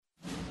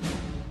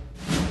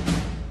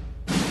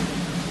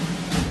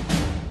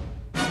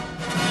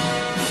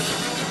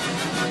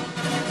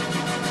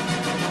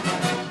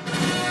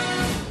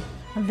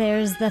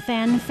There's the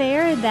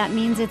fanfare. That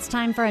means it's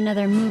time for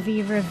another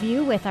movie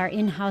review with our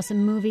in-house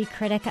movie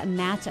critic,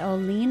 Matt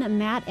O'Lean.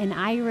 Matt, an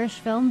Irish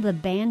film, The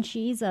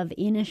Banshees of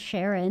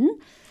Inisherin.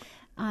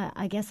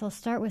 I guess I'll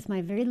start with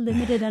my very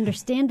limited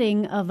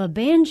understanding of a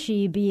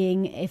banshee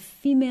being a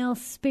female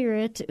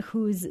spirit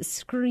whose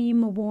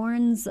scream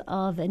warns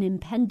of an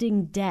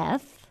impending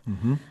death.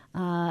 Mm-hmm.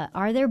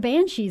 Are there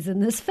banshees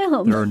in this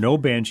film? There are no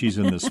banshees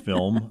in this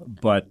film,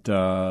 but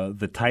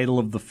the title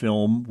of the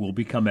film will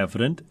become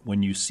evident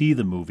when you see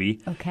the movie.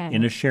 Okay.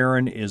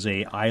 Inisherin is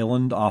an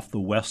island off the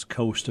west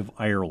coast of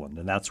Ireland,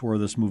 and that's where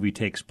this movie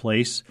takes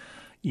place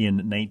in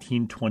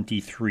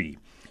 1923.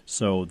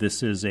 So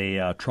this is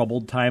a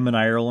troubled time in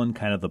Ireland,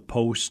 kind of the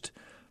post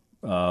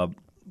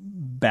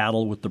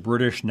battle with the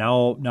British.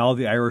 Now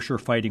the Irish are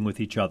fighting with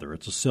each other.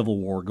 It's a civil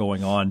war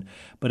going on.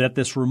 But at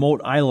this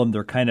remote island,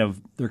 they're kind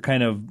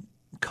of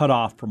cut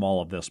off from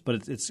all of this.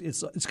 But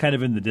it's kind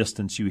of in the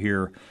distance. You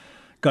hear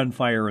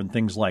gunfire and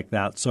things like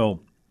that.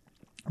 So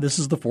this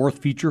is the fourth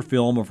feature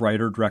film of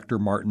writer-director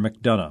Martin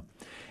McDonagh.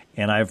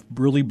 And I've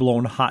really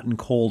blown hot and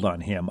cold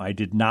on him. I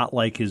did not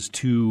like his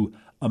two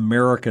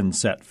American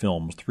set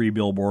films, Three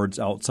Billboards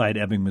Outside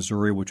Ebbing,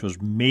 Missouri, which was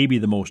maybe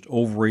the most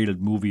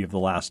overrated movie of the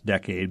last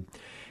decade,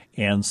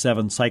 and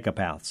Seven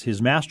Psychopaths.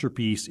 His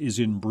masterpiece is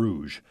In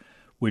Bruges,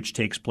 which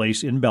takes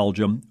place in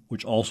Belgium,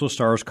 which also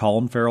stars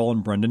Colin Farrell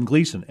and Brendan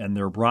Gleeson, and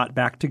they're brought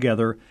back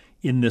together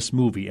in this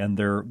movie, and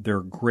they're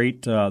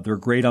great. They're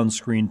great on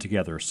screen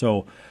together.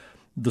 So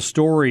the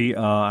story,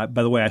 by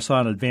the way, I saw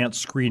an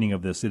advanced screening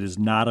of this. It is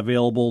not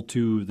available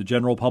to the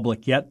general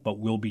public yet, but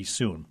will be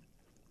soon.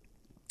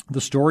 The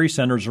story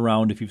centers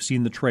around, if you've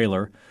seen the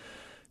trailer,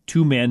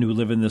 two men who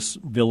live in this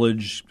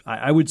village.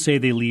 I would say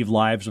they lead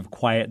lives of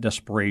quiet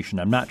desperation.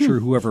 I'm not sure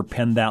whoever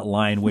penned that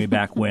line way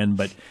back when,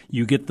 but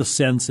you get the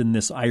sense in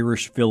this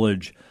Irish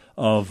village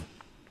of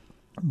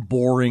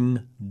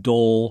boring,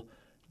 dull,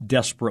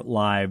 desperate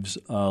lives.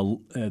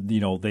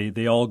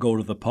 They all go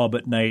to the pub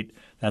at night.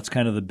 That's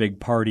kind of the big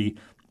party.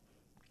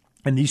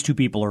 And these two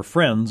people are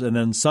friends. And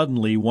then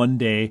suddenly, one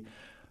day,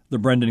 the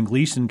Brendan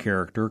Gleeson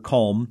character,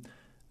 Colm,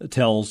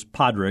 tells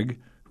Padraig,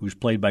 who's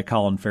played by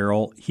Colin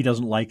Farrell, he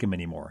doesn't like him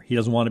anymore. He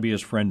doesn't want to be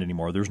his friend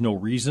anymore. There's no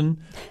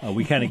reason.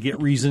 We kind of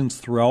get reasons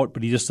throughout,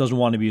 but he just doesn't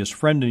want to be his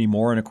friend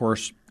anymore. And, of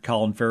course,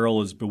 Colin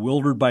Farrell is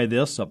bewildered by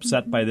this,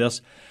 upset by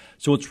this.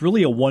 So it's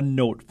really a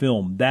one-note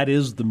film. That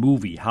is the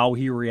movie, how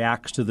he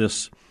reacts to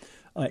this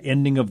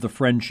ending of the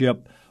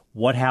friendship,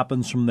 what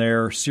happens from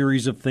there,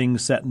 series of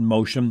things set in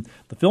motion.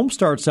 The film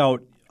starts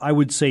out, I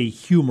would say,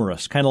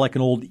 humorous, kind of like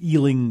an old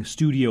Ealing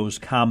Studios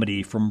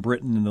comedy from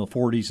Britain in the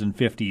 40s and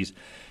 50s.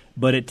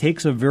 But it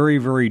takes a very,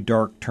 very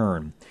dark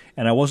turn.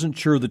 And I wasn't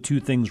sure the two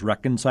things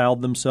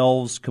reconciled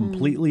themselves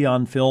completely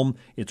on film.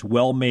 It's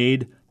well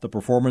made. The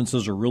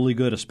performances are really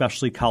good,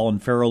 especially Colin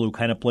Farrell, who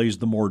kind of plays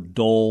the more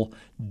dull,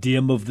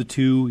 dim of the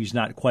two. He's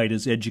not quite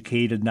as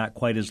educated, not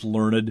quite as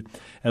learned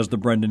as the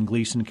Brendan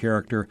Gleeson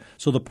character.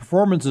 So the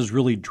performances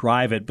really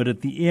drive it. But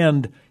at the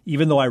end,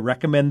 even though I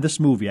recommend this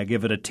movie, I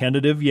give it a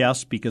tentative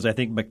yes because I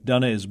think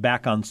McDonagh is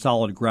back on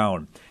solid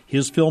ground.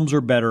 His films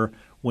are better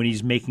when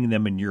he's making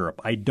them in Europe.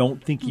 I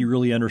don't think he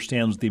really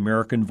understands the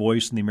American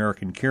voice and the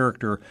American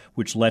character,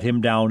 which let him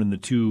down in the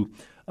two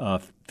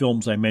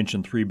films I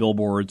mentioned, Three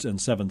Billboards and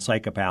Seven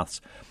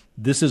Psychopaths.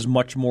 This is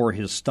much more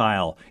his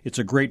style. It's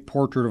a great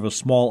portrait of a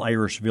small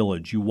Irish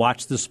village. You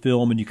watch this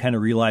film and you kind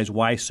of realize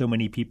why so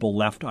many people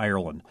left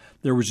Ireland.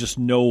 There was just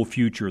no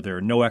future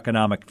there, no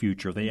economic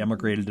future. They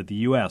emigrated to the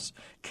U.S.,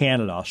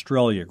 Canada,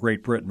 Australia,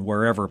 Great Britain,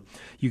 wherever.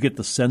 You get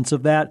the sense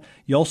of that.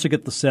 You also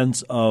get the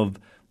sense of,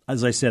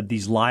 as I said,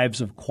 these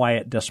lives of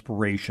quiet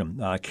desperation.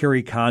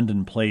 Kerry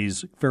Condon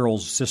plays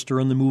Farrell's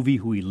sister in the movie,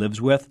 who he lives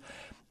with,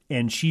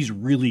 and she's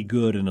really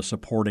good in a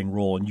supporting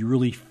role, and you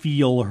really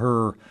feel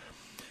her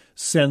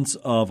sense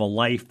of a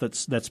life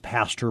that's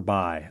passed her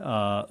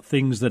by,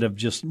 things that have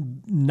just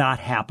not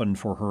happened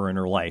for her in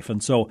her life.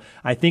 And so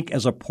I think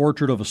as a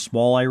portrait of a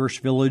small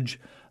Irish village,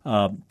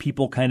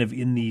 people kind of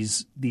in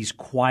these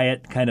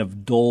quiet, kind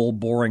of dull,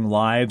 boring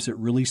lives, it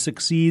really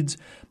succeeds.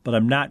 But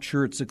I'm not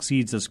sure it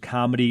succeeds as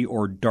comedy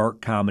or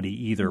dark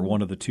comedy either,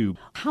 one of the two.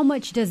 How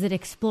much does it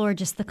explore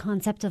just the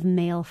concept of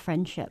male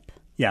friendship?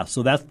 Yeah,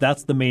 so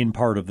that's the main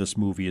part of this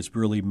movie is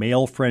really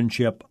male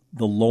friendship,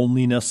 the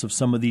loneliness of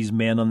some of these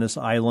men on this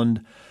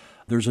island.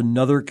 There's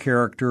another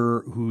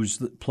character who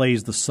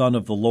plays the son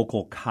of the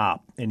local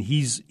cop, and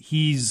he's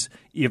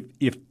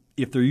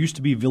if there used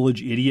to be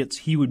village idiots,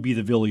 he would be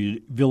the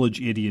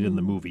village idiot in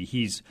the movie.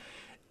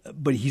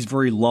 But he's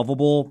very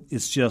lovable.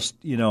 It's just,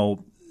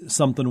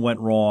 something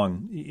went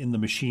wrong in the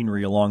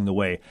machinery along the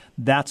way.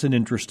 That's an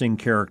interesting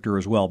character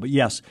as well. But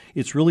yes,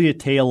 it's really a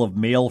tale of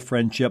male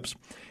friendships.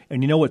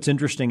 And you know what's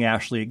interesting,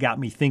 Ashley? It got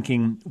me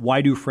thinking,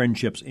 why do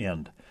friendships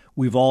end?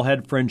 We've all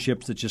had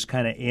friendships that just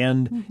kind of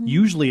end. Mm-hmm.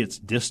 Usually it's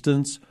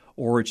distance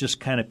or it's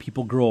just kind of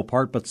people grow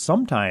apart. But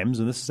sometimes,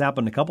 and this has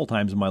happened a couple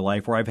times in my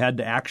life, where I've had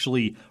to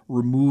actually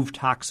remove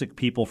toxic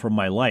people from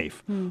my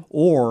life.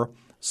 Or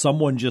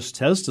someone just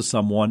says to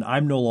someone,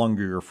 I'm no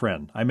longer your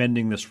friend. I'm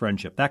ending this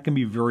friendship. That can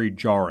be very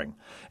jarring,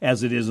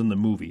 as it is in the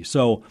movie.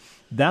 So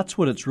that's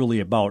what it's really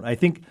about. I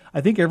think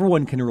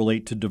everyone can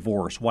relate to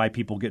divorce, why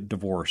people get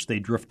divorced. They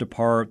drift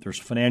apart. There's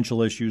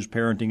financial issues,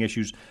 parenting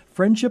issues.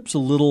 Friendship's a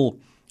little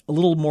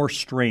more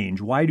strange.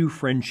 Why do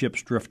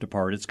friendships drift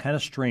apart? It's kind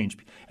of strange.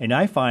 And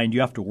I find you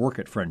have to work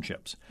at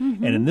friendships.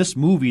 Mm-hmm. And in this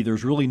movie,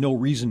 there's really no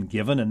reason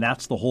given, and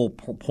that's the whole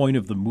point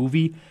of the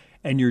movie.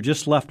 And you're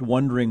just left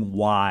wondering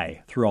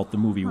why throughout the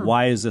movie.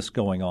 Why is this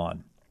going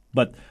on?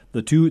 But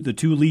the two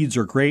leads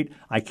are great.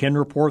 I can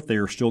report they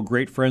are still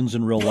great friends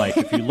in real life.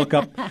 If you look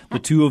up the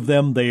two of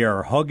them, they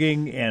are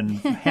hugging and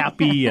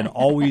happy and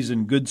always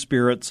in good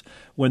spirits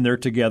when they're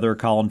together,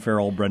 Colin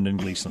Farrell, Brendan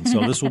Gleeson.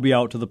 So this will be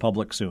out to the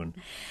public soon.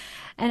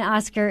 And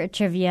Oscar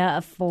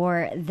trivia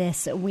for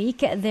this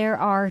week. There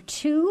are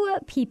two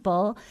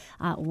people,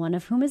 one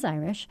of whom is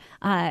Irish,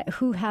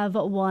 who have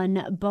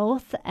won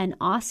both an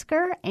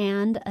Oscar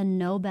and a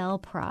Nobel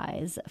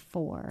Prize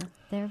for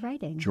their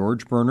writing.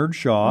 George Bernard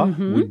Shaw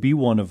would be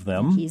one of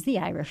them. He's the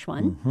Irish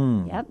one.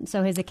 Mm-hmm. Yep.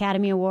 So his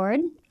Academy Award?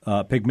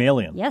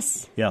 Pygmalion.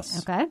 Yes.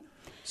 Okay.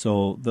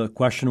 So the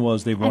question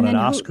was they've won an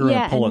Oscar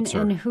and a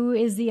Pulitzer. And who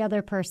is the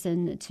other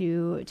person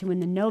to win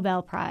the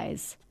Nobel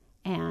Prize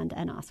and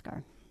an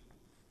Oscar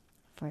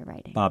for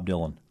writing? Bob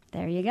Dylan.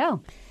 There you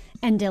go.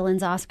 And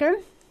Dylan's Oscar?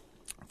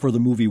 For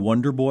the movie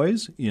Wonder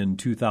Boys in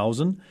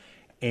 2000.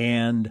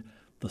 And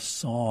the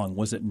song,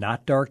 was it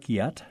Not Dark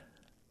Yet?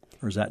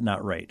 Or is that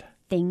not right?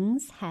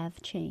 Things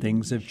Have Changed.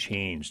 Things Have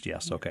Changed,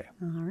 yes, okay.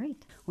 All right.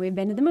 We've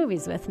been to the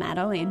movies with Matt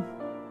Olien.